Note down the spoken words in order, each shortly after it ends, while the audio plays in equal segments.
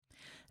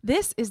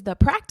This is the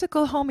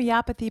Practical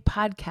Homeopathy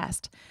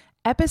Podcast,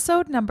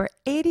 episode number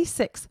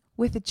 86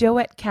 with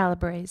Joette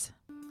Calabrese.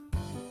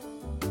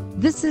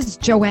 This is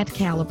Joette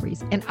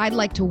Calabrese, and I'd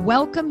like to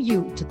welcome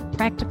you to the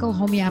Practical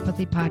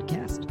Homeopathy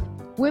Podcast.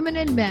 Women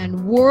and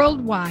men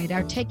worldwide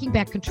are taking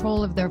back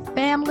control of their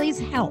family's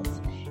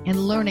health and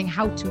learning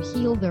how to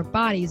heal their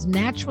bodies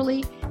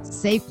naturally,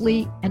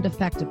 safely, and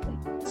effectively.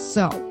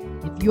 So,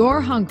 if you're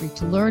hungry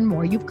to learn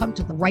more, you've come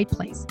to the right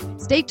place.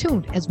 Stay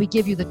tuned as we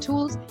give you the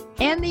tools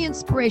and the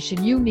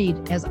inspiration you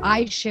need as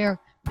I share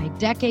my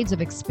decades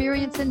of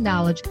experience and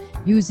knowledge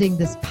using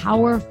this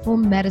powerful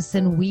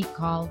medicine we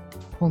call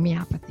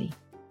homeopathy.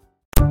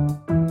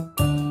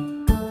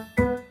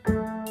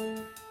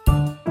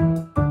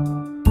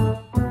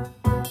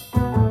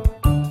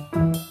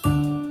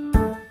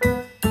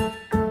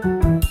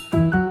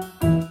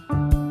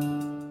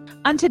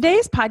 On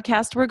today's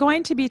podcast, we're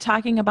going to be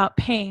talking about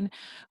pain,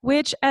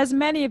 which, as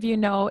many of you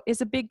know, is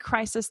a big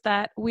crisis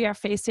that we are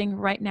facing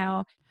right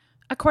now.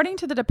 According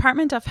to the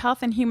Department of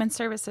Health and Human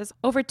Services,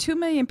 over 2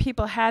 million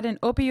people had an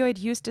opioid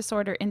use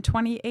disorder in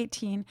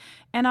 2018,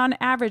 and on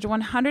average,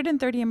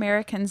 130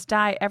 Americans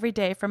die every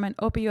day from an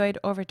opioid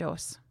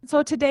overdose.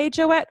 So today,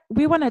 Joette,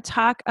 we want to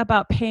talk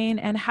about pain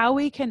and how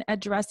we can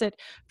address it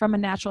from a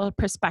natural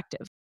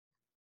perspective.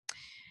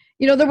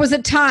 You know, there was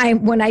a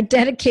time when I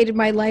dedicated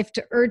my life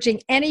to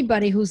urging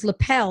anybody whose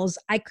lapels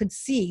I could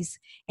seize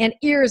and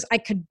ears I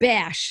could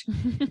bash.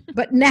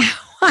 But now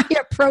I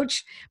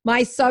approach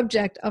my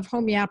subject of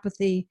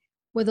homeopathy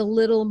with a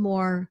little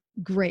more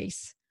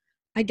grace.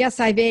 I guess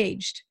I've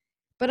aged.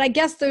 But I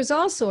guess there's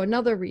also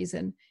another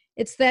reason.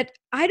 It's that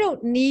I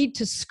don't need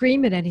to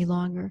scream it any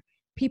longer.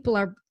 People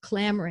are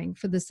clamoring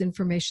for this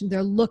information.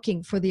 They're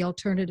looking for the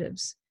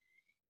alternatives.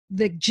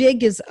 The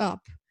jig is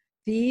up.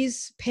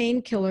 These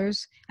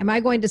painkillers, am I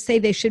going to say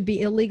they should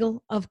be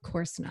illegal? Of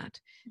course not.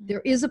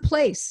 There is a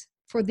place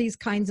for these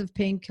kinds of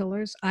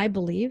painkillers, I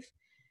believe,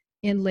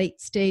 in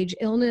late stage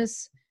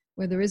illness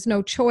where there is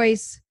no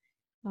choice.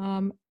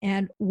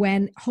 And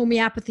when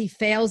homeopathy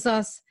fails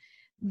us,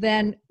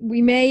 then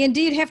we may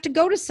indeed have to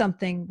go to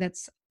something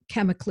that's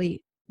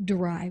chemically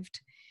derived.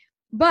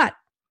 But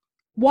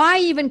why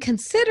even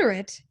consider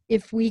it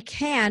if we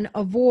can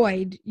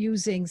avoid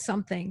using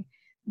something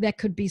that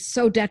could be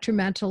so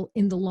detrimental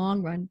in the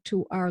long run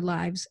to our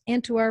lives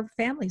and to our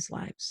families'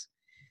 lives?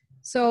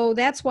 So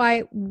that's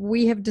why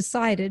we have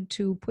decided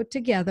to put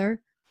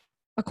together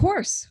a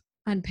course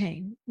on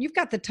pain. You've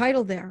got the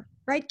title there,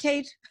 right,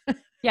 Kate?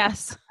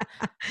 Yes.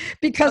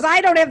 Because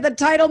I don't have the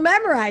title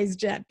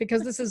memorized yet,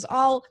 because this is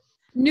all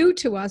new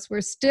to us.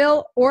 We're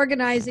still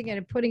organizing it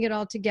and putting it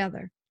all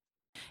together.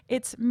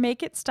 It's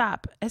Make It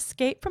Stop.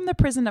 Escape from the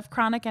prison of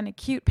chronic and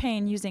acute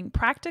pain using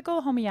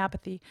practical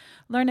homeopathy.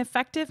 Learn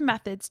effective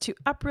methods to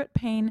uproot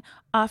pain,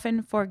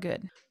 often for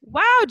good.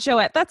 Wow,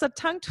 Joette, that's a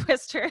tongue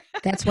twister.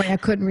 That's why I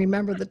couldn't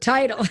remember the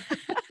title.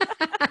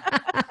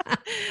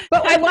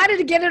 But I wanted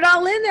to get it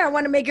all in there. I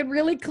want to make it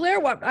really clear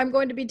what I'm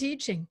going to be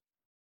teaching.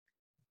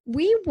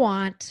 We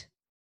want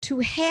to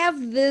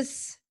have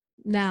this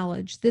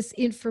knowledge, this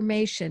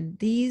information,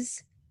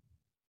 these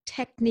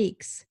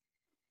techniques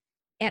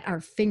at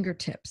our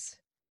fingertips,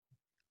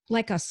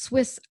 like a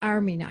Swiss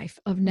Army knife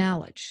of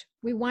knowledge.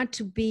 We want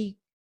to be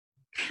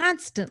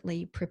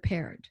constantly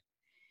prepared.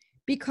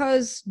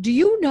 Because do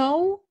you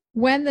know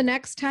when the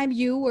next time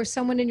you or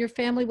someone in your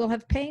family will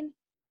have pain?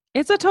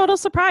 It's a total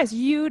surprise.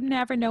 You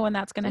never know when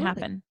that's going to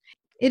happen.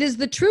 It is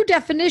the true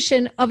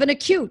definition of an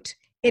acute.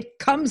 It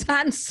comes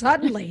on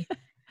suddenly.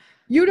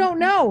 You don't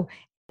know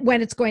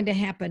when it's going to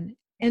happen.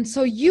 And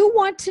so you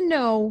want to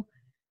know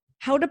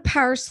how to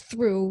parse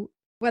through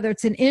whether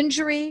it's an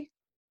injury,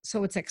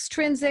 so it's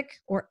extrinsic,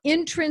 or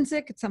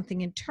intrinsic, it's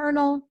something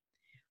internal,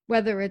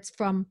 whether it's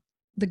from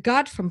the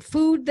gut, from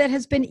food that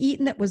has been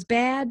eaten that was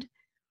bad,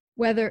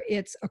 whether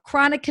it's a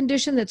chronic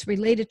condition that's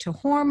related to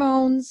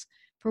hormones,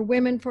 for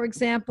women, for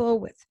example,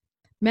 with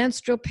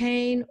menstrual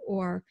pain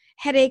or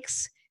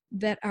headaches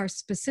that are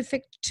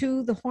specific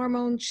to the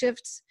hormone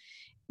shifts,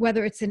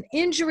 whether it's an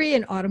injury,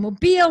 an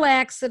automobile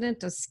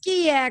accident, a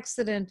ski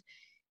accident.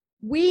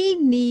 We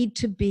need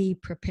to be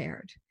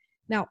prepared.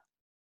 Now,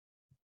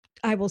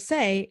 I will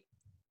say,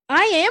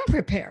 I am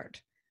prepared.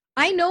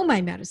 I know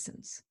my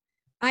medicines.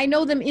 I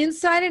know them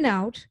inside and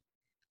out,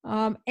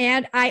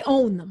 and I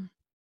own them.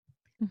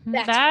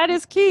 That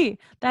is key.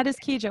 That is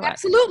key, Joette.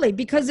 Absolutely,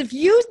 because if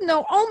you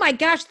know, oh my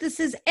gosh, this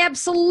is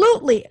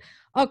absolutely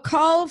a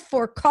call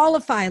for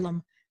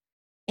coliphylum,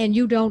 and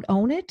you don't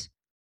own it,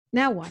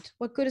 now what?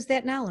 What good is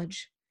that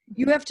knowledge?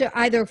 You have to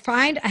either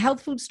find a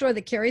health food store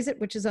that carries it,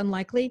 which is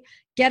unlikely,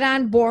 get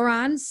on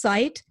Boron's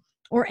site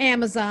or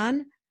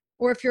Amazon,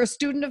 or if you're a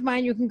student of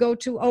mine, you can go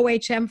to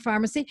OHM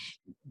Pharmacy.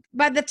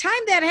 By the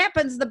time that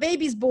happens, the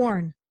baby's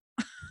born.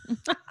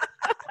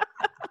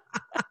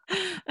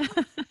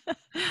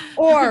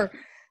 Or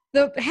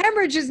the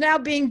hemorrhage is now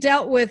being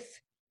dealt with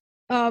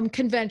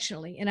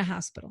conventionally in a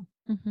hospital.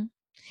 Mm-hmm.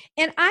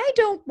 And I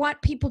don't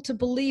want people to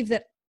believe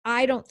that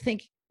I don't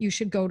think you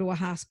should go to a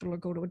hospital or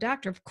go to a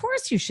doctor. Of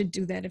course you should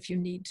do that if you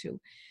need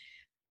to,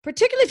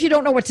 particularly if you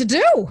don't know what to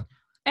do.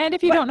 And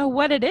if you don't know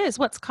what it is,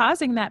 what's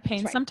causing that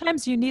pain, right.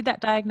 sometimes you need that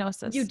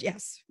diagnosis.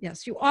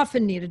 Yes, you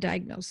often need a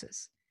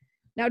diagnosis.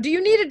 Now, do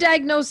you need a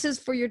diagnosis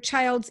for your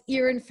child's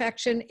ear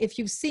infection? If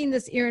you've seen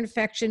this ear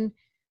infection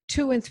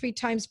 2 and 3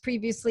 times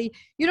previously,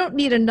 you don't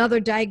need another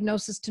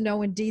diagnosis to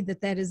know indeed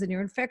that that is an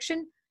ear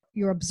infection.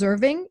 You're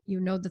observing, you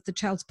know that the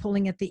child's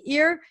pulling at the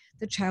ear,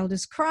 the child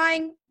is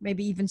crying,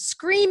 maybe even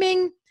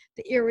screaming,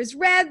 the ear is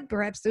red,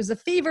 perhaps there's a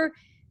fever.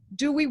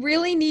 Do we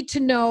really need to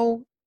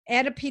know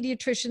at a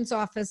pediatrician's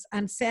office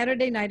on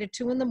Saturday night at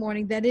 2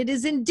 a.m. that it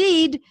is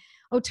indeed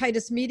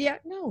otitis media?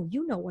 No,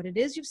 you know what it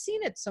is. You've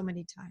seen it so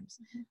many times,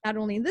 not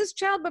only in this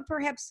child, but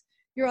perhaps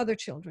your other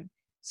children.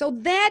 So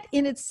that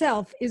in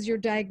itself is your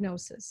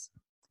diagnosis.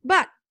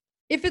 But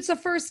if it's a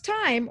first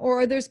time,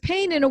 or there's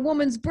pain in a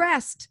woman's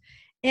breast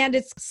and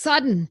it's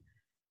sudden,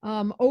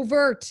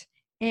 overt,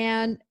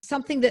 and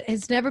something that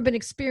has never been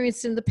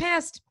experienced in the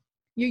past,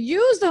 you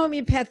use the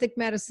homeopathic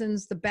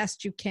medicines the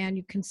best you can.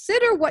 You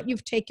consider what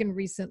you've taken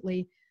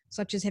recently,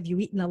 such as have you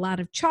eaten a lot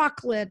of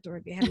chocolate, or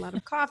have you had a lot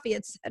of coffee,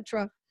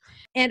 etc.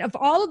 And if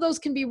all of those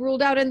can be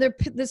ruled out and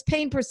this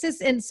pain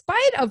persists in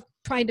spite of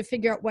trying to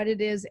figure out what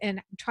it is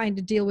and trying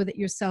to deal with it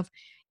yourself,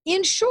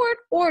 in short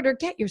order,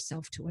 get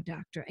yourself to a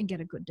doctor and get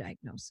a good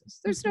diagnosis.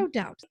 There's no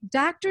doubt.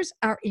 Doctors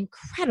are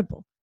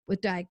incredible with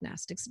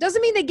diagnostics. It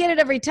doesn't mean they get it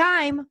every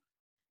time,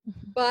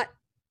 but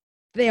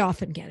they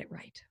often get it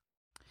right.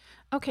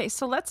 Okay,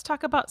 so let's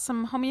talk about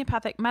some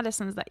homeopathic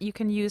medicines that you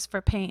can use for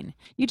pain.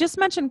 You just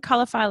mentioned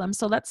Coliphylum,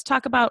 so let's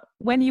talk about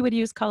when you would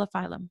use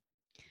Coliphylum.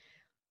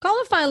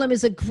 Coliphylum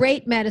is a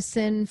great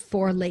medicine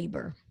for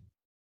labor,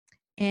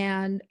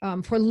 and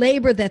for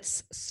labor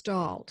that's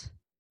stalled,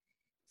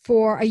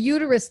 for a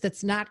uterus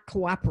that's not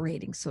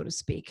cooperating, so to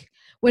speak.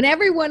 When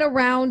everyone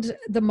around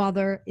the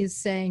mother is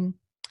saying,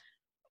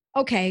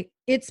 okay,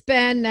 it's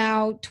been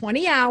now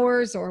 20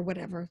 hours or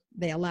whatever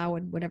they allow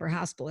in whatever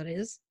hospital it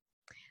is,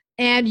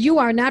 and you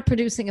are not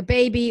producing a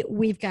baby,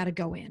 we've got to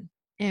go in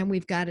and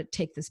we've got to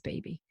take this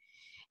baby.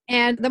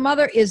 And the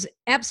mother is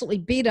absolutely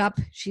beat up.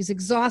 She's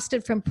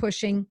exhausted from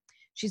pushing.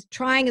 She's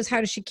trying as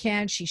hard as she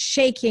can. She's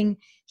shaking.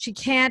 She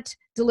can't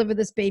deliver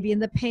this baby,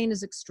 and the pain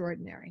is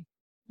extraordinary.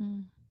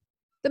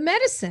 The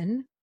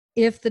medicine,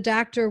 if the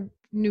doctor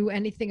knew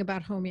anything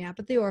about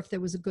homeopathy, or if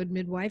there was a good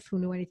midwife who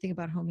knew anything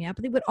about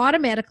homeopathy, would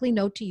automatically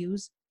know to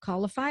use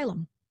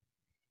Coliphylum.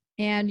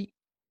 And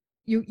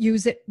you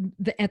use it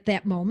at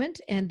that moment,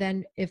 and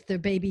then if the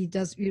baby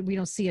we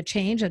don't see a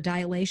change, a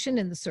dilation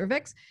in the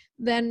cervix,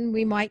 then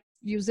we might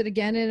use it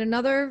again in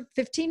another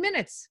 15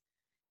 minutes,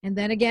 and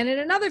then again in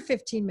another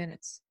 15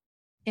 minutes.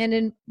 And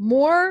in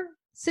more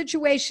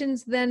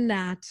situations than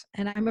not,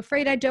 and I'm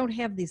afraid I don't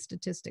have these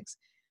statistics,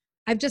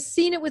 I've just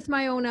seen it with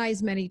my own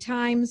eyes many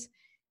times,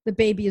 the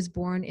baby is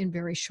born in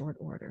very short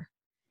order.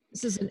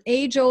 This is an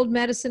age-old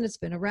medicine. It's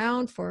been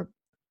around for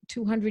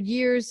 200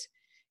 years.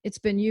 It's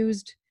been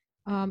used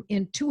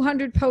in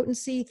 200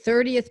 potency,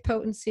 30th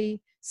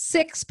potency,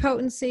 6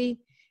 potency,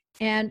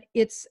 and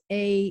it's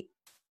a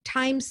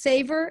time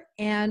saver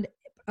and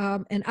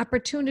an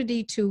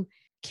opportunity to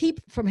keep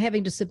from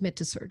having to submit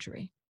to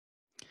surgery.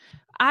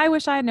 I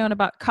wish I had known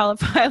about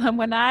Coliphylum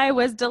when I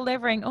was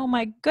delivering. Oh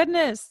my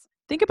goodness.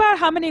 Think about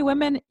how many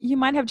women you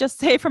might have just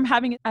saved from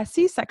having a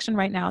C-section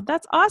right now.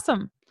 That's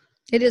awesome.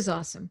 It is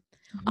awesome.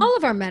 All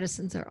of our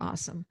medicines are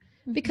awesome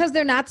because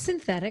they're not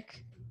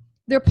synthetic.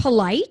 They're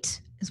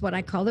polite, is what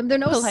I call them. There are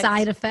no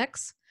side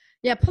effects.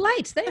 Yeah,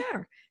 polite. They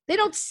are. They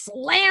don't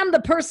slam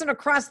the person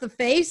across the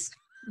face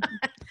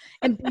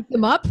and beat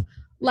them up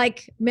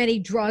like many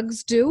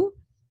drugs do,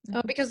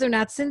 because they're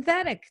not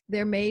synthetic.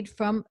 They're made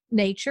from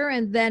nature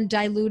and then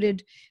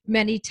diluted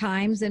many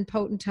times and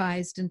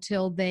potentized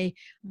until they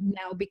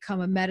now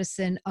become a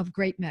medicine of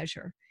great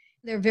measure.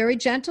 They're very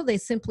gentle. They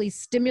simply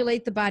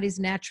stimulate the body's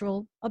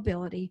natural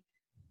ability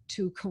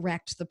to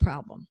correct the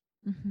problem.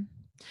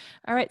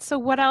 All right. So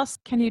what else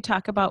can you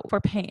talk about for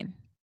pain?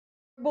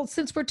 Well,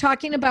 since we're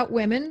talking about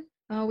women,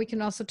 we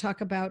can also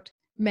talk about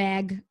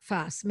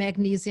MAG-Phos,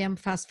 magnesium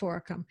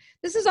phosphoricum.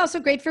 This is also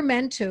great for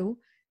men too.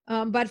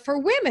 But for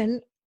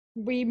women,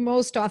 we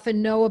most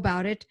often know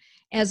about it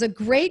as a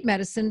great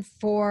medicine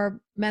for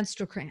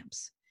menstrual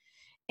cramps.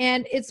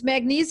 And it's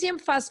magnesium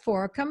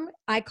phosphoricum.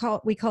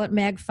 We call it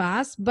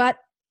MAG-Phos, but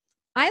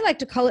I like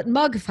to call it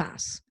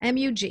MUG-Phos,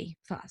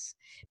 M-U-G-Phos,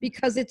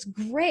 because it's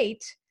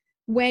great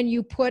when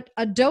you put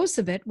a dose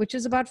of it, which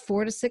is about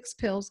 4 to 6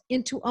 pills,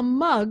 into a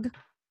mug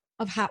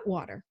of hot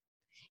water.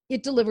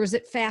 It delivers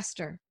it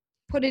faster.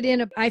 Put it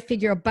in, I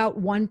figure, about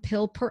 1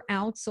 pill per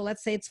ounce. So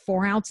let's say it's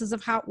 4 ounces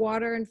of hot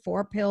water and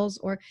 4 pills,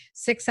 or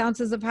 6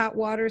 ounces of hot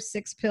water,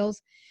 6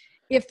 pills.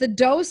 If the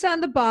dose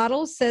on the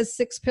bottle says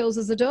 6 pills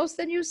is a dose,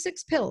 then use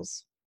 6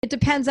 pills. It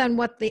depends on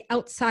what the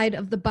outside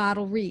of the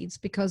bottle reads,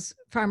 because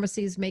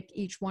pharmacies make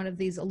each one of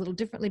these a little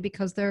differently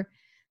because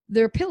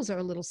their pills are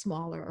a little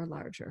smaller or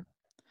larger.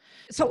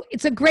 So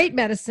it's a great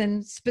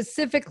medicine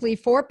specifically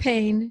for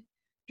pain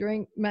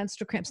during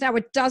menstrual cramps. Now,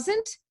 it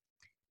doesn't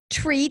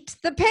treat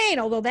the pain,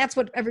 although that's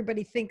what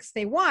everybody thinks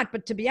they want.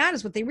 But to be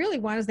honest, what they really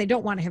want is they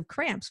don't want to have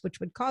cramps, which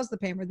would cause the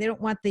pain, or they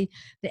don't want the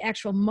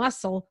actual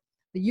muscle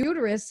the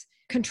uterus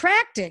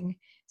contracting.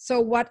 So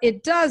what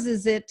it does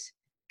is it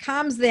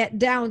calms that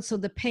down so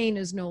the pain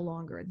is no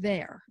longer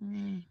there.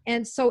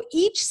 And so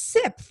each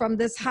sip from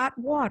this hot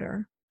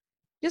water,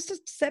 just a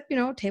sip,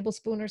 a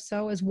tablespoon or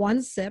so is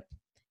one sip.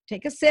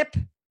 Take a sip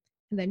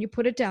and then you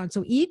put it down.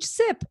 So each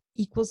sip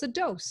equals a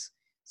dose.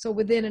 So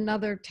within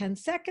another 10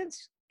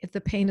 seconds, if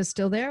the pain is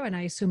still there, and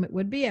I assume it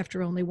would be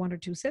after only 1 or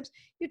 2 sips,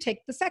 you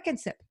take the second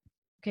sip.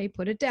 Okay,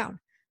 put it down.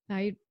 Now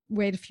you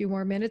wait a few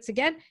more minutes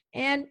again,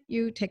 and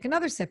you take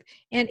another sip.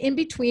 And in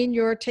between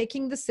you're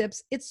taking the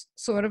sips, it's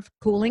sort of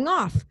cooling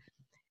off.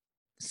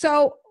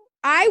 So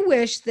I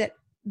wish that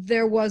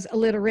there was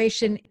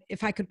alliteration,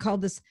 if I could call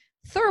this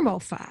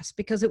thermophos,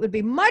 because it would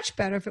be much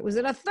better if it was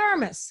in a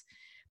thermos.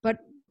 But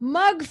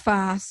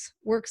mugphos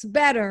works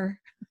better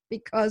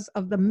because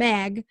of the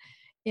mag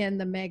in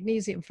the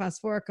magnesium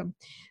phosphoricum.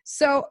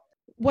 So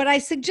what I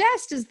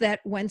suggest is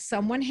that when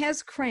someone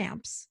has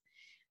cramps,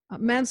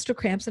 menstrual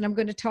cramps, and I'm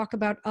going to talk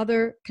about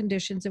other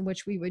conditions in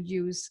which we would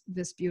use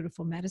this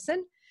beautiful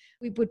medicine,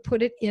 we would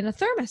put it in a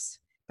thermos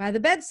by the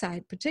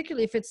bedside,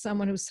 particularly if it's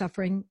someone who's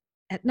suffering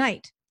at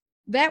night.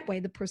 That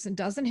way, the person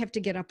doesn't have to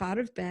get up out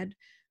of bed,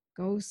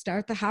 go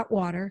start the hot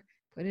water,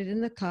 put it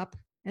in the cup,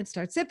 and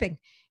start sipping.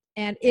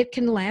 And it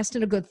can last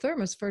in a good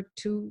thermos for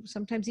 2,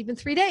 sometimes even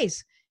 3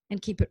 days,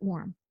 and keep it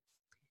warm.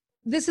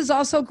 This is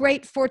also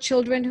great for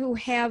children who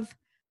have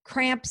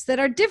cramps that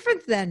are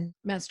different than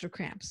menstrual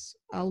cramps.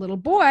 A little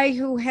boy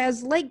who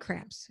has leg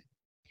cramps,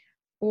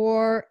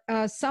 or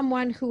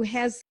someone who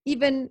has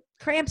even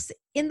cramps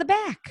in the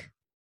back.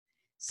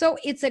 So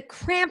it's a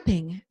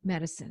cramping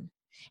medicine.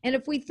 And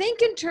if we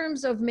think in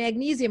terms of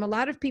magnesium, a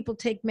lot of people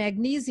take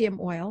magnesium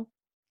oil.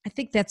 I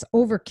think that's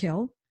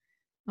overkill.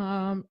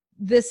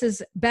 This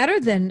is better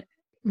than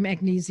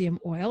magnesium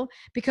oil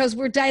because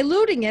we're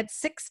diluting it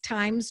 6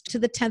 times to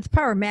the 10th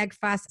power.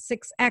 MagPhos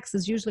 6X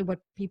is usually what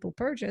people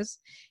purchase.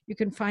 You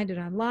can find it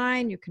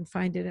online. You can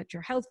find it at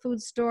your health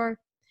food store.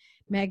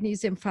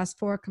 Magnesium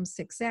phosphoricum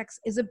 6X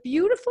is a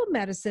beautiful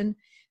medicine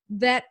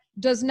that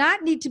does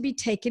not need to be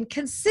taken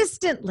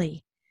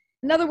consistently.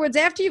 In other words,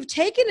 after you've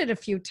taken it a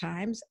few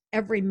times,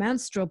 every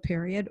menstrual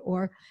period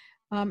or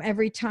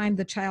every time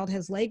the child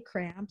has leg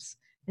cramps,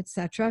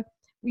 etc.,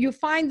 you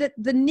find that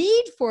the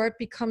need for it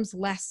becomes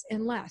less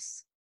and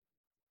less.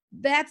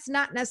 That's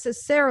not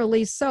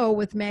necessarily so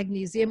with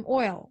magnesium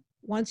oil.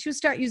 Once you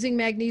start using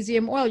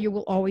magnesium oil, you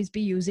will always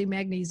be using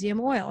magnesium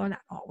oil, or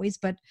not always,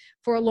 but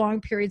for long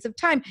periods of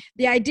time.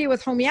 The idea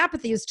with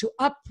homeopathy is to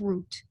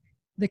uproot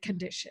the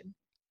condition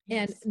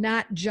and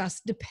not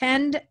just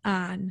depend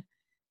on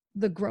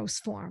the gross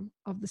form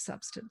of the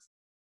substance.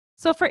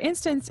 So for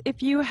instance,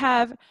 if you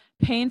have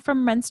pain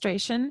from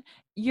menstruation,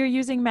 you're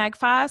using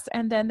MagPhos,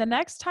 and then the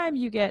next time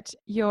you get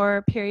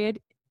your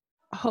period,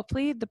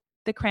 hopefully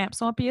the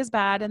cramps won't be as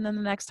bad, and then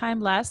the next time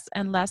less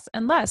and less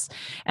and less.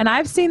 And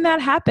I've seen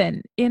that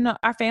happen in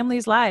our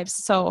family's lives.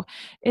 So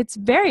it's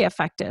very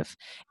effective.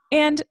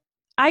 And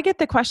I get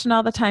the question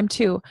all the time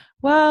too.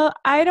 Well,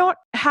 I don't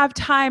have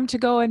time to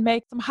go and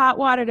make some hot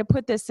water to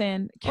put this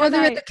in. Or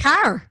they're in the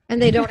car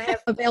and they don't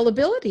have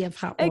availability of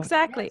hot water.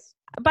 Exactly. Yes.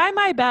 By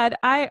my bed,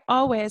 I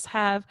always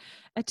have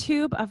a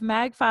tube of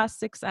MagPhos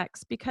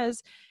 6X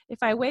because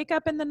if I wake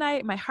up in the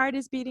night, my heart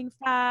is beating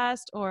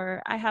fast,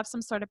 or I have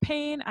some sort of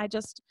pain, I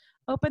just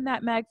open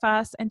that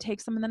MagPhos and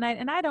take some in the night.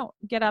 And I don't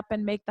get up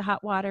and make the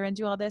hot water and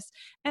do all this.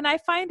 And I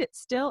find it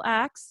still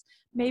acts.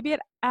 Maybe it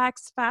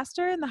acts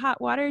faster in the hot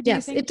water.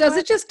 Yes, it does.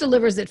 It just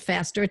delivers it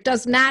faster. It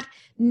does not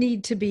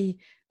need to be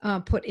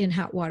put in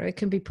hot water. It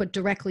can be put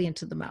directly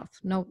into the mouth.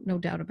 No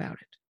doubt about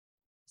it.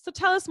 So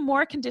tell us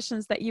more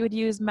conditions that you would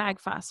use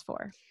MagPhos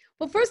for.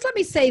 Well, first let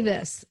me say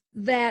this,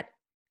 that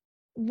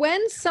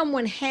when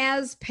someone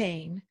has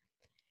pain,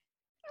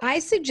 I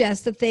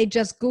suggest that they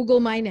just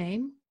Google my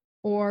name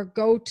or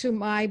go to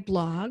my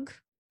blog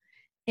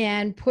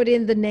and put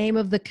in the name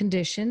of the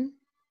condition,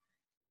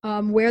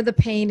 where the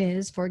pain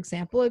is, for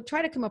example.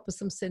 Try to come up with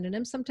some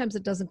synonyms. Sometimes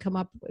it doesn't come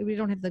up. We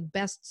don't have the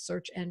best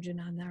search engine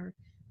on our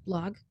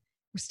blog.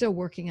 We're still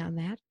working on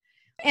that.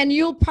 And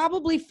you'll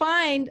probably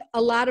find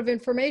a lot of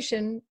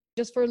information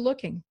just for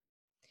looking.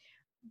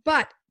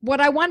 But what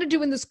I want to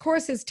do in this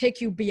course is take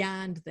you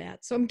beyond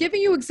that. So I'm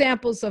giving you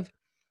examples of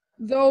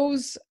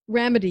those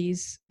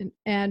remedies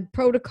and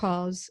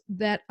protocols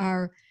that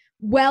are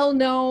well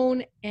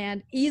known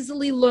and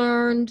easily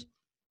learned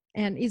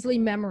and easily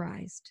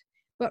memorized.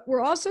 But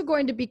we're also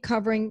going to be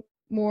covering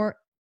more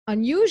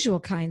unusual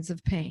kinds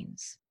of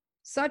pains,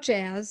 such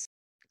as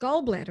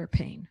gallbladder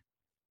pain.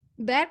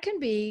 That can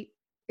be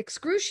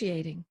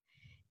excruciating,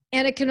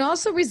 and it can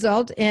also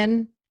result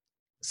in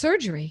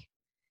surgery.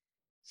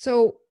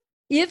 So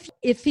if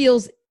it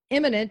feels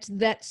imminent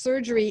that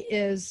surgery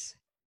is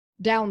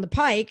down the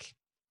pike,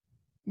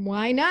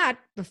 why not,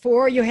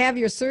 before you have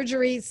your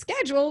surgery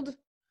scheduled,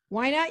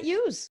 why not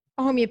use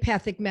a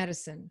homeopathic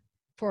medicine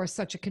for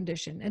such a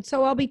condition? And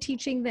so I'll be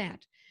teaching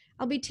that.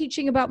 I'll be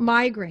teaching about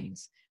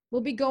migraines.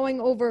 We'll be going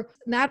over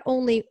not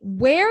only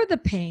where the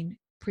pain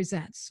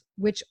presents,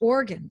 which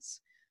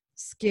organs,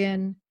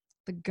 skin,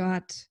 the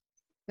gut,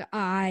 the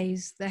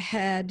eyes, the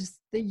head,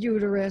 the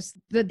uterus,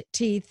 the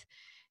teeth,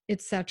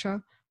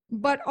 etc.,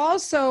 but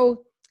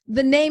also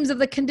the names of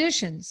the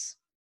conditions,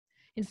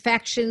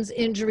 infections,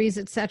 injuries,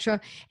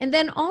 etc., and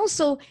then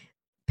also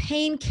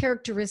pain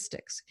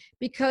characteristics,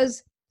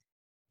 because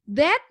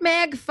that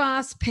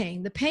mag-phos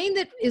pain, the pain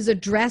that is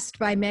addressed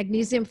by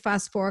magnesium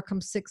phosphoricum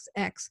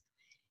 6X,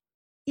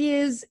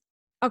 is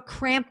a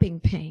cramping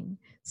pain.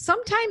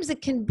 Sometimes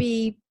it can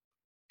be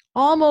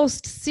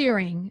almost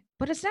searing,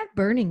 but it's not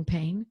burning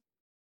pain.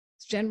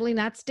 It's generally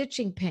not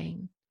stitching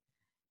pain.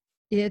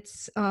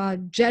 It's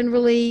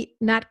generally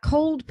not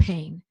cold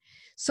pain.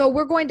 So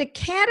we're going to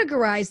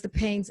categorize the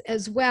pains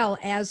as well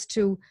as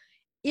to,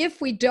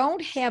 if we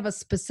don't have a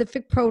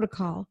specific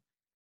protocol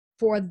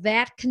for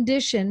that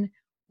condition,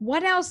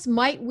 what else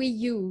might we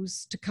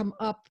use to come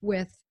up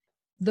with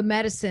the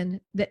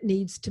medicine that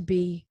needs to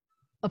be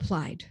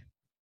applied?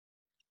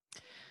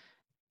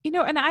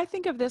 And I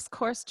think of this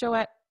course,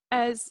 Joette,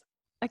 as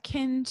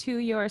akin to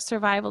your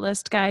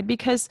survivalist guide,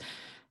 because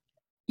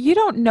you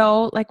don't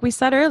know, like we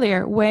said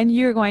earlier, when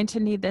you're going to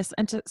need this.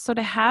 And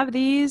to have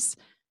these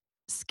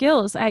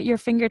skills at your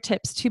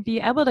fingertips to be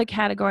able to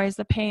categorize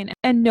the pain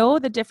and know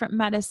the different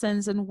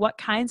medicines and what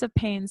kinds of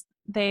pains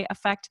they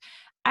affect,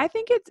 I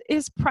think it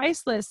is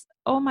priceless.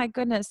 Oh my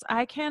goodness.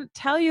 I can't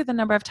tell you the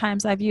number of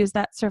times I've used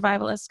that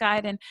survivalist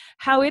guide and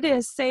how it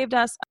has saved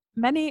us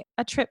many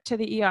a trip to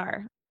the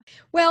ER.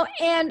 Well,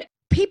 and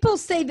people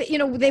say that,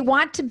 they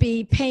want to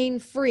be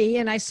pain-free,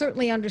 and I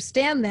certainly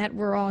understand that.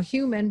 We're all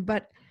human,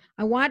 but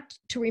I want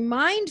to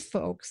remind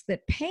folks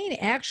that pain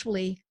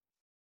actually,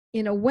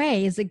 in a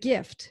way, is a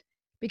gift,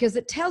 because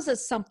it tells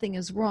us something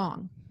is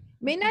wrong.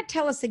 It may not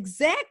tell us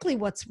exactly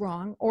what's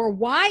wrong or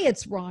why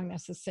it's wrong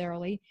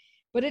necessarily,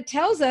 but it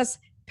tells us,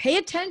 pay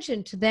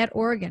attention to that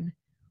organ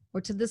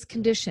or to this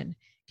condition.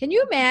 Can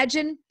you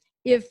imagine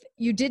if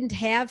you didn't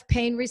have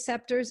pain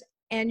receptors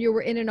and you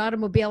were in an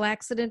automobile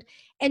accident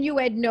and you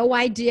had no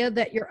idea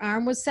that your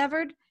arm was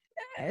severed?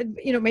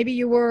 Maybe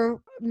you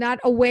were not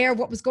aware of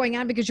what was going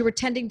on because you were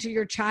tending to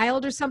your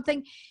child or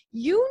something.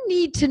 You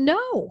need to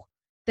know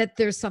that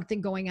there's something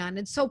going on.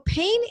 And so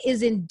pain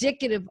is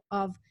indicative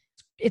of,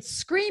 it's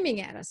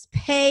screaming at us,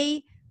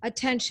 pay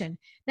attention.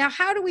 Now,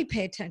 how do we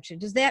pay attention?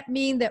 Does that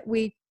mean that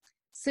we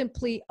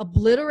simply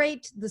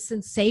obliterate the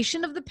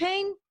sensation of the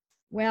pain?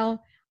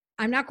 Well,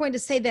 I'm not going to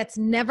say that's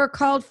never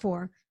called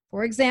for.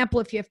 For example,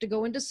 if you have to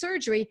go into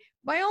surgery,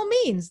 by all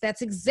means,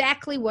 that's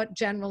exactly what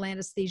general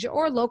anesthesia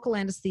or local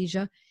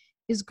anesthesia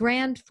is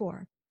grand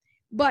for.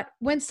 But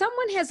when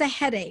someone has a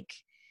headache,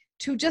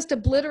 to just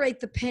obliterate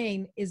the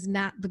pain is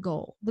not the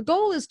goal. The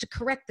goal is to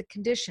correct the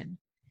condition.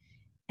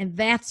 And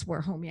that's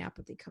where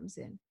homeopathy comes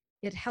in.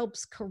 It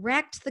helps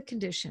correct the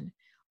condition,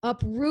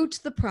 uproot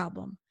the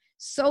problem,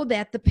 so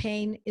that the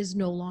pain is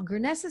no longer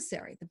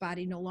necessary. The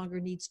body no longer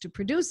needs to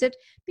produce it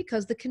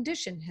because the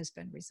condition has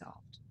been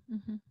resolved.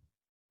 Mm-hmm.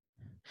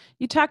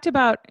 You talked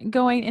about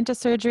going into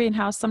surgery and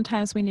how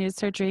sometimes we needed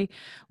surgery.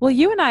 Well,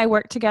 you and I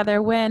worked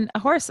together when a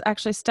horse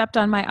actually stepped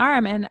on my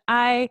arm, and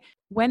I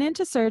went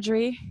into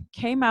surgery,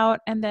 came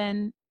out, and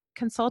then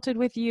consulted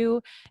with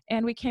you,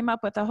 and we came up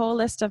with a whole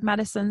list of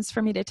medicines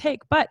for me to take.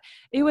 But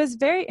it was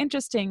very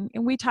interesting,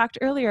 and we talked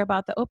earlier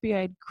about the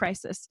opioid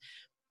crisis.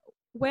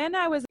 When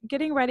I was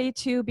getting ready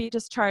to be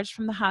discharged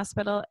from the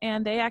hospital,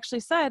 and they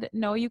actually said,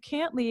 no, you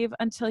can't leave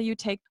until you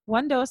take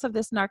 1 dose of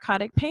this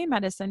narcotic pain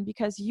medicine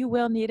because you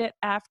will need it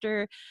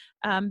after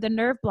the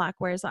nerve block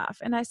wears off.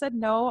 And I said,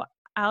 no,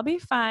 I'll be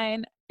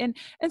fine. And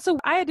so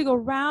I had to go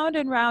round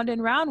and round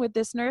and round with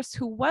this nurse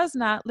who was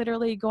not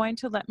literally going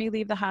to let me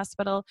leave the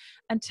hospital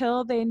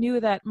until they knew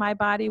that my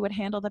body would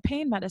handle the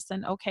pain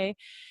medicine okay.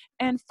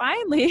 And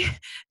finally,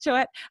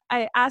 Joette,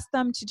 I asked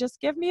them to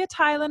just give me a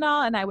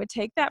Tylenol, and I would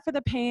take that for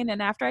the pain.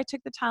 And after I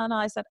took the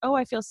Tylenol, I said, oh,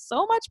 I feel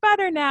so much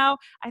better now.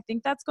 I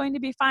think that's going to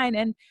be fine.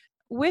 And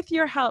with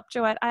your help,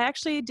 Joette, I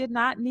actually did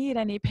not need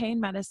any pain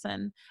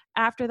medicine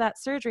after that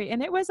surgery.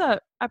 And it was a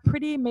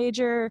pretty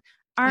major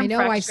arm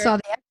fracture. I saw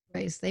the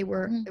x-rays.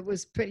 It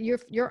was pretty,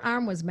 your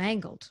arm was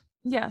mangled.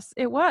 Yes,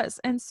 it was.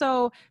 And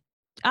so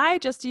I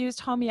just used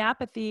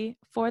homeopathy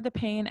for the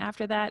pain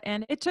after that.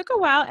 And it took a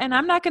while. And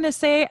I'm not going to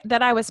say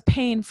that I was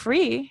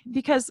pain-free,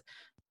 because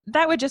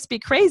that would just be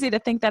crazy to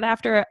think that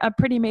after a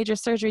pretty major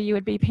surgery, you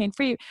would be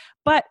pain-free.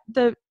 But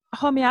the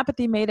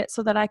homeopathy made it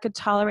so that I could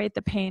tolerate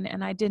the pain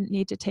and I didn't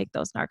need to take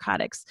those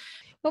narcotics.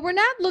 But we're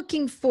not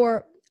looking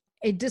for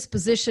a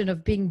disposition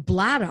of being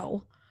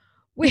blotto.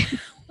 We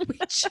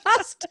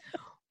just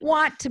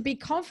want to be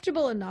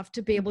comfortable enough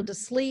to be able to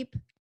sleep,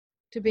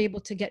 to be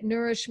able to get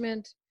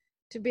nourishment,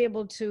 to be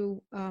able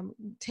to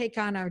take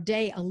on our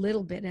day a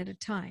little bit at a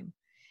time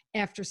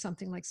after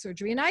something like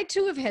surgery. And I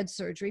too have had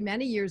surgery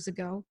many years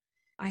ago.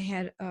 I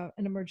had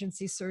an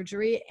emergency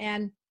surgery,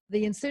 and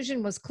the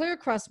incision was clear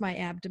across my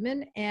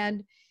abdomen,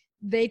 and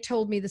they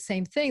told me the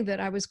same thing, that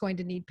I was going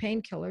to need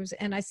painkillers.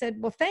 And I said,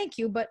 well, thank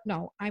you, but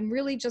no, I'm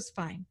really just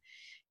fine.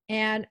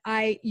 And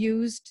I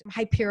used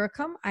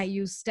hypericum, I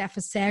used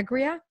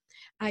Staphysagria,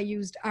 I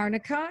used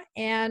arnica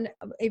and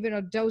even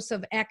a dose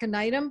of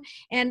aconitum.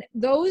 And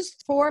those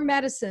 4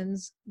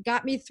 medicines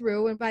got me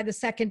through. And by the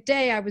second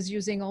day, I was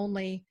using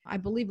only, I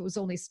believe it was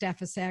only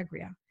Staphylos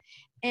aureus.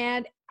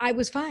 And I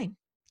was fine.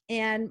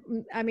 And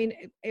I mean,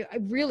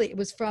 it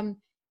was from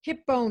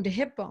hip bone to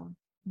hip bone,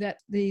 that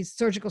the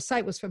surgical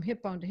site was from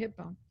hip bone to hip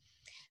bone.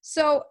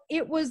 So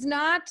it was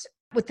not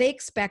what they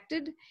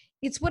expected.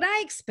 It's what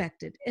I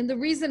expected. And the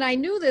reason I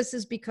knew this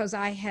is because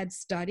I had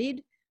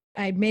studied.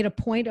 I made a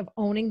point of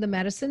owning the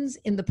medicines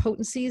in the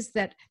potencies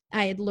that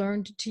I had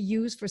learned to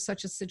use for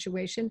such a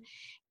situation.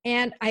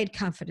 And I had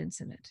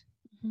confidence in it.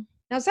 Mm-hmm.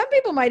 Now, some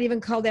people might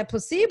even call that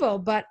placebo,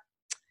 but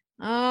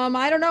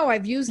I don't know.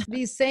 I've used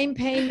these same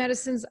pain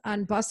medicines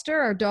on Buster,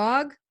 our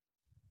dog,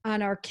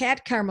 on our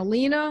cat,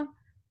 Carmelina,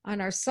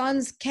 on our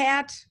son's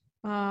cat.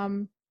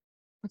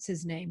 What's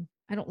his name?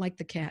 I don't like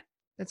the cat.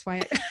 That's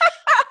why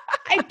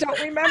I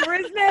don't remember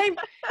his name.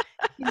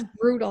 He's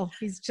brutal.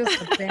 He's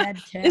just a bad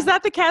cat. Is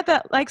that the cat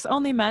that likes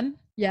only men?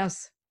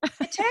 Yes.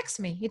 He attacks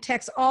me. He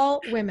attacks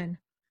all women.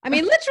 I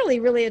mean, literally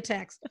really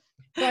attacks.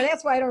 So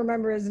that's why I don't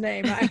remember his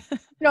name.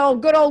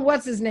 Good old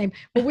what's his name.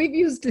 But we've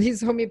used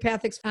these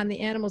homeopathics on the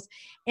animals,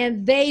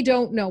 and they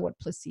don't know what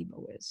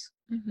placebo is,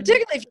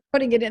 particularly if you're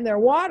putting it in their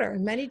water.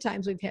 And many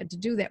times we've had to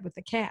do that with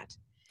the cat.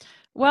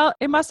 Well,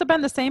 it must have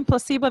been the same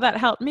placebo that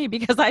helped me,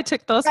 because I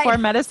took those 4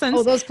 medicines.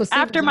 Oh, those placebos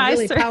after my are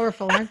really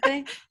powerful, aren't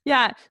they?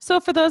 Yeah.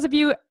 So for those of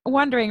you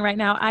wondering right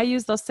now, I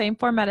use those same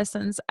 4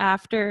 medicines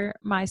after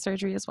my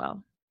surgery as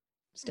well.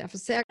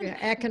 Staphylos aureus,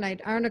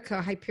 aconite,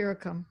 arnica,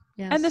 hypericum.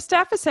 Yes. And the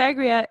Staphylos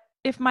aureus,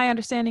 if my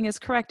understanding is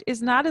correct,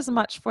 is not as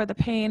much for the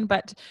pain,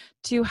 but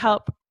to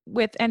help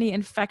with any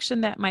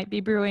infection that might be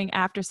brewing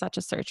after such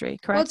a surgery,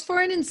 correct? Well, it's for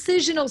an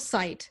incisional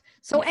site.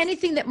 So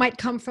anything that might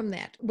come from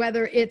that,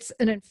 whether it's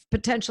a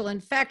potential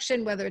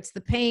infection, whether it's the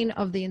pain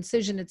of the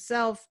incision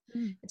itself,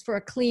 it's for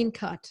a clean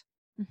cut.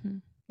 Mm-hmm.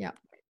 Yeah.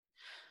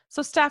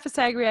 So Staphylos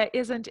aureus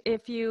isn't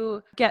if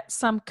you get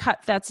some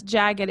cut that's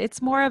jagged.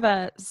 It's more of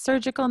a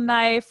surgical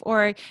knife,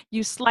 or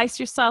you slice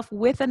yourself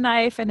with a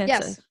knife. And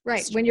it's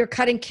right. When you're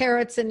cutting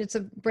carrots and it's a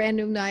brand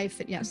new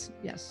knife. Yes,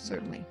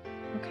 certainly.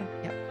 Okay.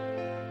 Yep.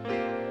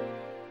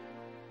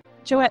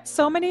 Joette,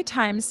 so many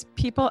times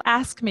people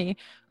ask me,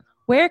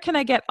 where can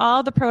I get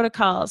all the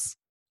protocols?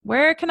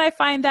 Where can I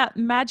find that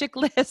magic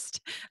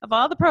list of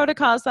all the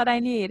protocols that I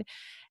need?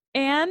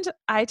 And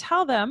I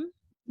tell them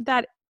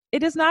that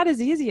it is not as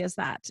easy as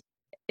that.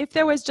 If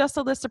there was just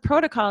a list of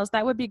protocols,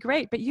 that would be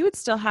great, but you would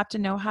still have to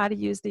know how to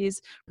use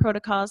these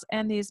protocols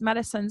and these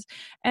medicines.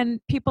 And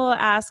people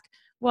ask,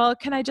 well,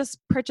 can I just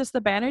purchase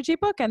the Banerjee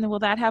book and will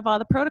that have all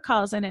the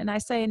protocols in it? And I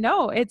say,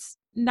 no, it's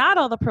not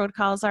all the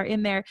protocols are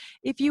in there.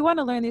 If you want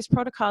to learn these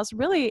protocols,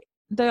 really,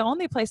 the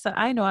only place that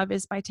I know of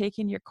is by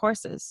taking your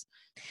courses.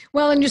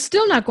 Well, and you're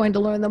still not going to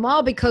learn them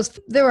all, because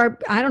there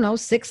are,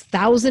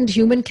 6,000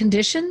 human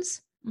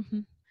conditions. Mm-hmm.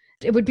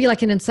 It would be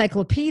like an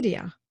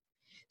encyclopedia.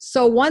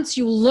 So once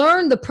you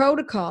learn the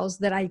protocols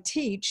that I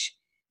teach,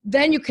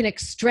 then you can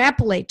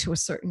extrapolate to a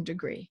certain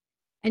degree.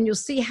 And you'll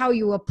see how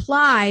you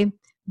apply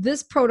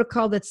this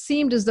protocol that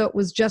seemed as though it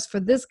was just for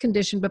this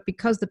condition, but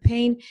because the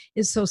pain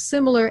is so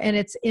similar and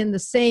it's in the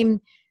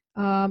same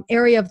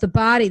area of the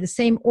body, the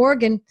same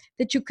organ,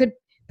 that you could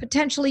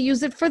potentially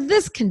use it for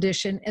this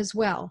condition as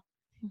well.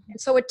 Mm-hmm.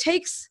 And so it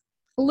takes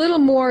a little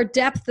more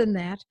depth than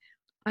that.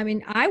 I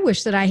mean, I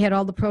wish that I had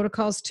all the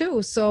protocols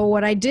too. So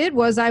what I did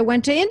was I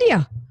went to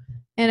India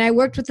and I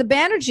worked with the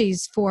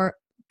Banerjees for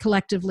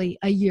collectively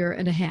a year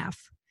and a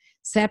half.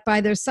 Sat by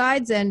their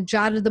sides and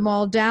jotted them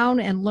all down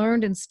and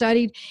learned and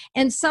studied.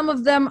 And some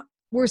of them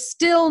were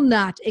still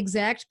not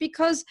exact,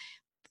 because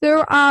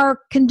there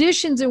are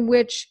conditions in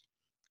which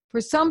for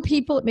some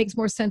people, it makes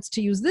more sense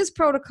to use this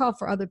protocol.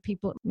 For other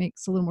people, it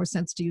makes a little more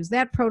sense to use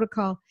that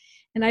protocol.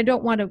 And I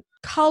don't want to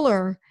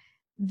color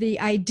the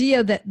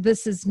idea that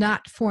this is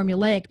not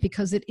formulaic,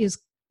 because it is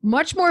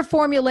much more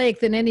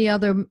formulaic than any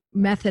other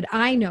method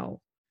I know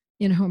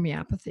in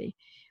homeopathy.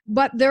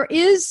 But there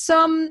is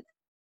some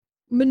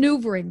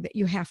maneuvering that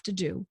you have to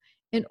do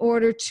in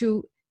order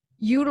to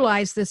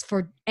utilize this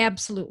for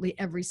absolutely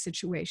every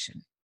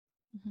situation.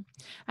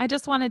 I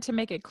just wanted to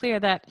make it clear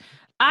that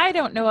I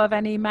don't know of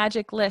any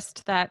magic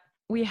list that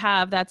we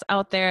have that's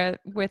out there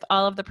with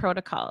all of the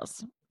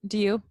protocols. Do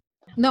you?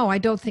 No, I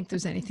don't think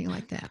there's anything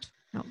like that.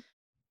 No.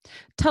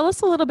 Tell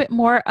us a little bit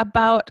more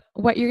about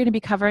what you're going to be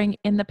covering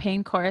in the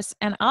pain course,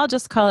 and I'll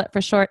just call it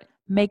for short,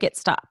 Make It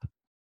Stop.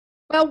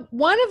 Well,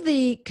 one of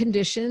the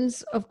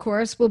conditions, of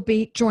course, will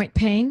be joint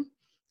pain,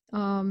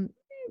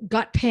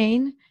 gut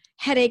pain,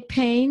 headache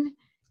pain,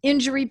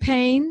 injury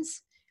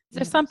pains. Is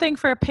there something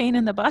for a pain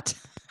in the butt?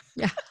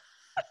 Yeah.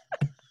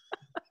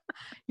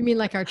 You mean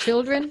like our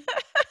children,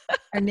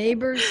 our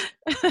neighbors?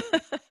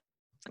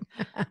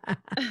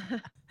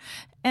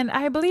 And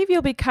I believe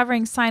you'll be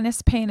covering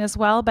sinus pain as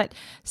well, but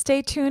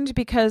stay tuned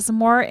because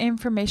more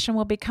information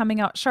will be coming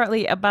out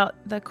shortly about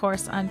the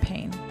course on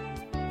pain.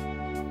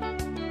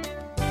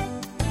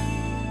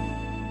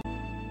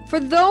 For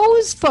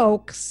those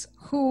folks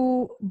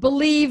who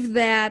believe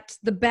that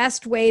the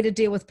best way to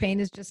deal with pain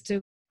is just to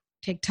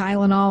take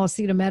Tylenol,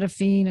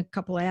 acetaminophen, a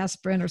couple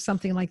aspirin or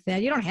something like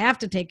that. You don't have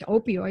to take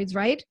opioids,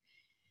 right?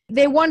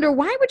 They wonder,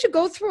 why would you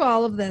go through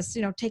all of this,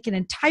 take an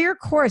entire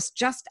course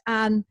just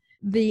on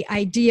the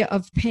idea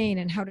of pain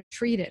and how to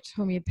treat it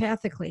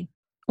homeopathically?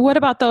 What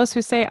about those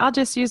who say, I'll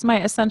just use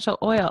my essential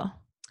oil?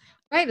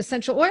 Right,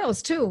 essential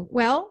oils too.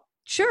 Well,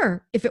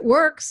 sure, if it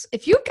works,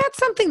 if you've got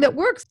something that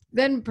works,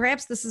 then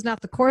perhaps this is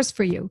not the course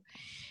for you.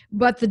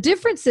 But the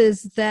difference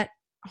is that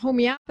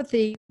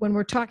homeopathy, when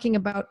we're talking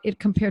about it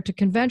compared to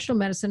conventional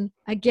medicine,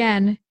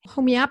 again,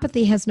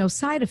 homeopathy has no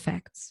side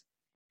effects.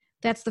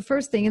 That's the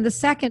first thing. And the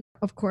second,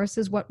 of course,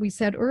 is what we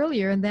said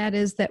earlier, and that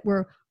is that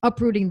we're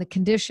uprooting the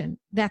condition.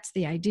 That's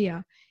the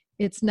idea.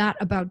 It's not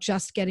about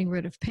just getting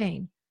rid of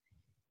pain.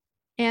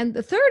 And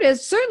the third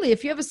is, certainly,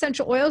 if you have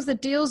essential oils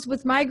that deals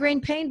with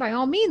migraine pain, by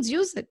all means,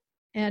 use it.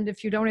 And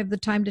if you don't have the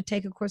time to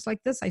take a course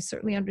like this, I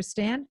certainly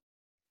understand.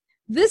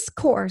 This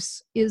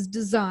course is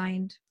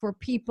designed for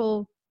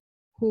people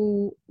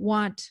who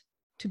want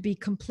to be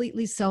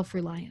completely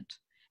self-reliant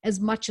as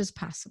much as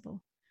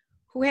possible,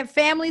 who have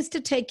families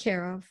to take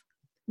care of,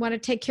 want to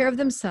take care of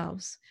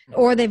themselves,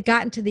 or they've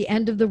gotten to the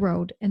end of the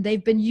road and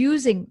they've been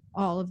using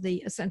all of the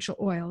essential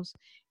oils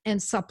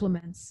and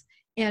supplements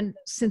and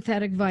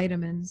synthetic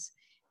vitamins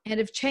and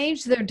have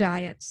changed their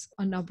diets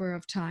a number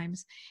of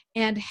times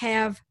and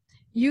have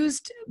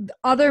used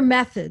other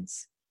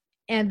methods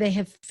and they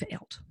have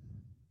failed.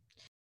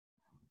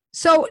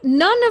 So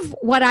none of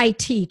what I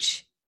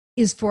teach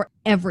is for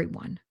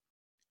everyone.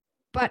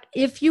 But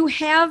if you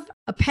have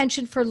a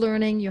penchant for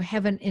learning, you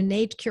have an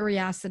innate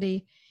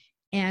curiosity,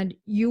 and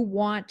you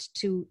want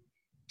to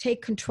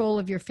take control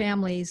of your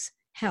family's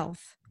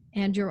health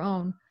and your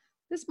own,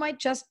 this might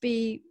just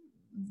be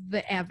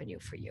the avenue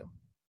for you.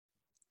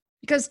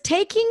 Because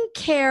taking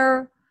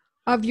care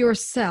of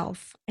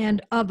yourself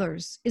and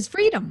others is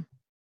freedom.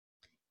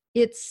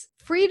 It's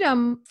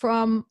freedom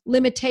from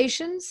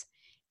limitations,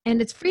 and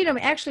it's freedom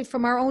actually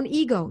from our own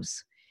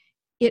egos.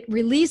 It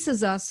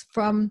releases us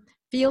from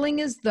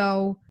feeling as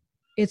though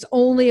it's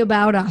only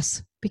about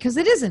us, because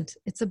it isn't.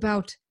 It's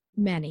about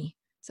many.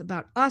 It's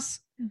about us,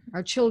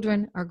 our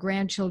children, our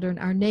grandchildren,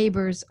 our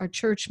neighbors, our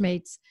church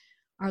mates,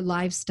 our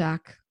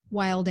livestock,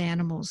 wild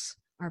animals,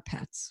 our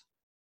pets.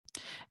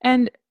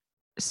 And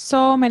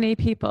so many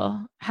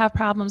people have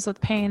problems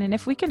with pain. And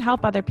if we can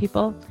help other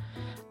people,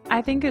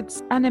 I think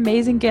it's an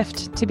amazing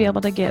gift to be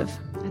able to give.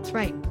 That's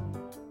right.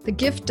 The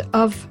gift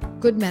of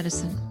good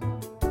medicine.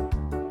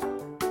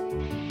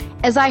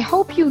 As I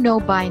hope you know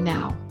by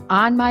now,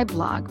 on my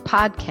blog,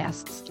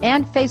 podcasts,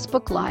 and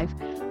Facebook Live,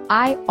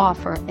 I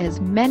offer as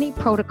many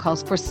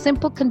protocols for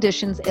simple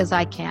conditions as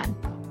I can,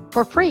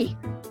 for free,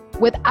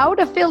 without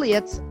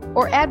affiliates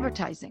or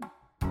advertising.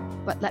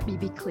 But let me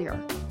be clear,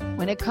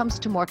 when it comes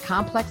to more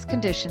complex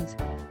conditions,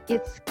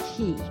 it's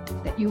key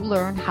that you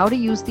learn how to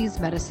use these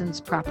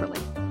medicines properly.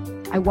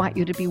 I want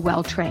you to be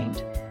well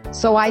trained.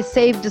 So I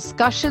save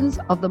discussions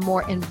of the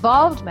more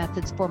involved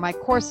methods for my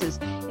courses,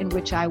 in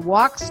which I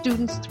walk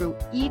students through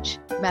each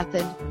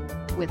method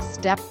with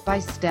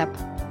step-by-step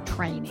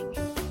training.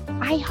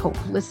 I hope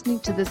listening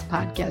to this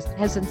podcast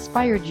has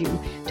inspired you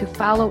to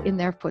follow in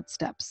their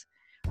footsteps.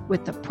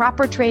 With the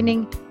proper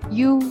training,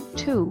 you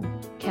too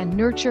can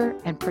nurture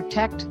and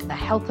protect the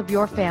health of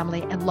your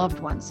family and loved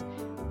ones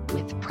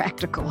with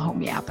practical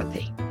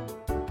homeopathy.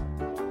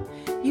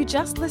 You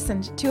just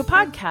listened to a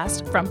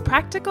podcast from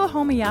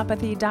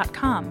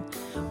practicalhomeopathy.com,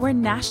 where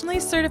nationally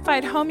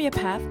certified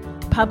homeopath,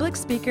 public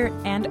speaker,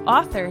 and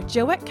author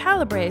Joette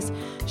Calabrese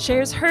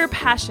shares her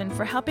passion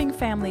for helping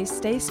families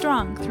stay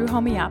strong through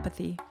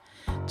homeopathy.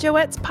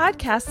 Joette's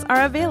podcasts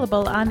are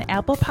available on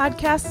Apple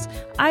Podcasts,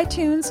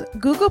 iTunes,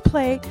 Google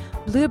Play,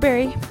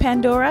 Blueberry,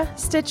 Pandora,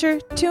 Stitcher,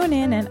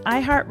 TuneIn, and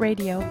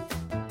iHeartRadio.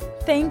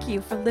 Thank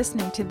you for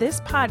listening to this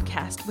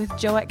podcast with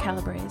Joette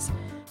Calabrese.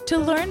 To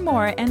learn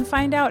more and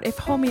find out if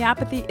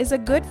homeopathy is a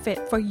good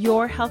fit for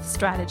your health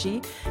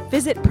strategy,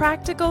 visit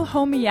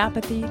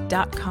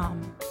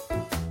practicalhomeopathy.com.